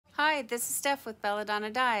Hi, this is Steph with Belladonna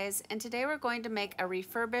Dyes, and today we're going to make a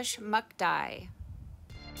refurbished muck dye.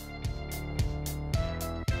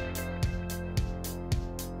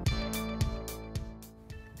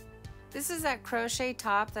 This is that crochet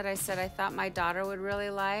top that I said I thought my daughter would really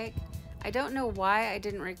like. I don't know why I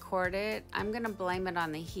didn't record it. I'm going to blame it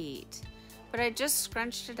on the heat. But I just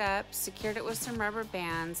scrunched it up, secured it with some rubber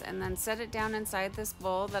bands, and then set it down inside this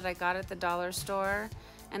bowl that I got at the dollar store.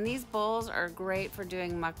 And these bowls are great for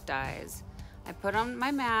doing muck dyes. I put on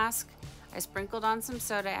my mask, I sprinkled on some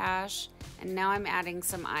soda ash, and now I'm adding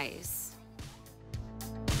some ice.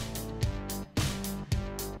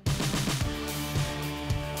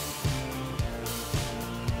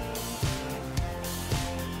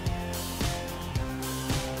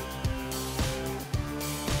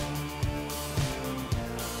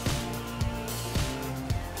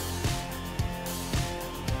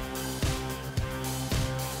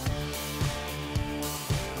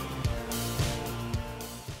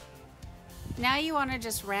 Now you want to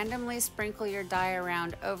just randomly sprinkle your dye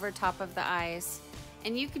around over top of the ice,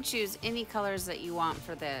 and you can choose any colors that you want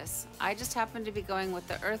for this. I just happen to be going with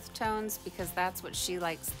the earth tones because that's what she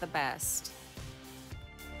likes the best.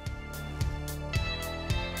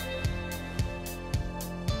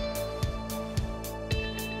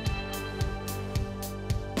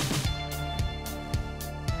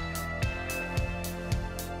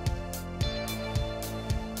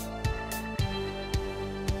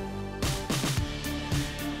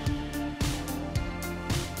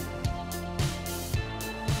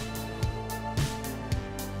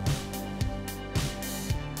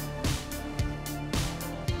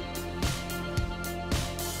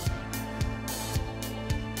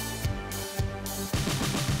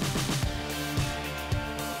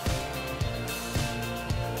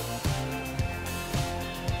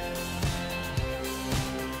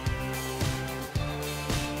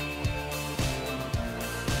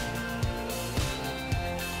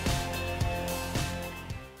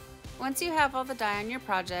 Once you have all the dye on your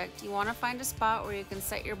project, you want to find a spot where you can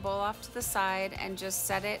set your bowl off to the side and just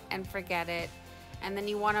set it and forget it. And then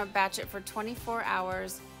you want to batch it for 24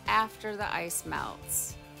 hours after the ice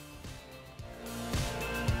melts.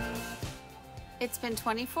 It's been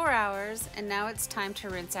 24 hours and now it's time to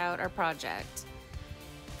rinse out our project.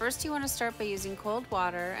 First you want to start by using cold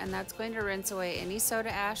water, and that's going to rinse away any soda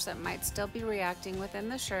ash that might still be reacting within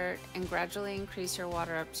the shirt, and gradually increase your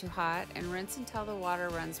water up to hot and rinse until the water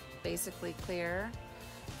runs basically clear.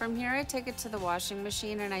 From here I take it to the washing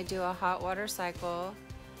machine and I do a hot water cycle.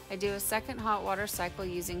 I do a second hot water cycle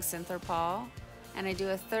using Synthrapol, and I do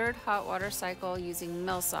a third hot water cycle using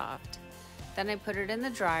Millsoft. Then I put it in the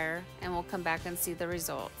dryer and we'll come back and see the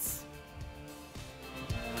results.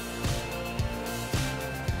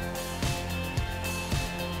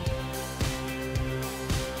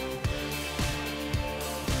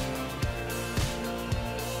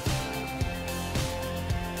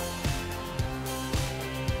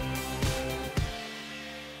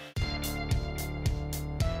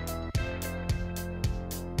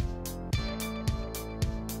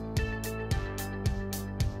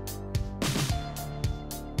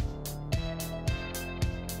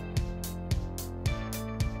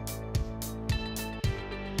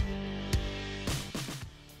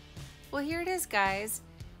 Well, here it is, guys.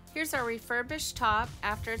 Here's our refurbished top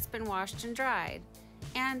after it's been washed and dried.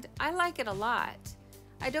 And I like it a lot.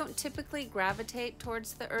 I don't typically gravitate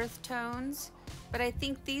towards the earth tones, but I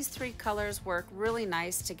think these three colors work really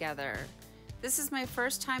nice together. This is my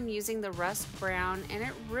first time using the rust brown, and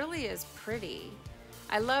it really is pretty.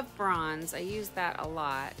 I love bronze. I use that a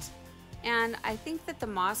lot. And I think that the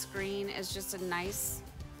moss green is just a nice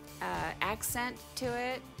accent to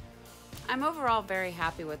it. I'm overall very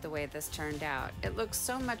happy with the way this turned out. It looks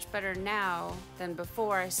so much better now than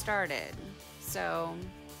before I started. So,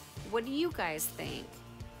 what do you guys think?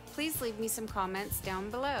 Please leave me some comments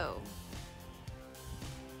down below.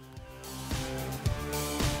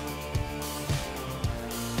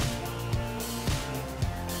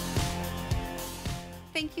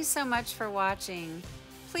 Thank you so much for watching.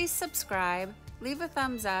 Please subscribe, leave a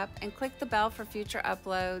thumbs up, and click the bell for future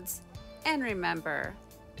uploads. And remember,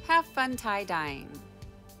 have fun tie-dyeing.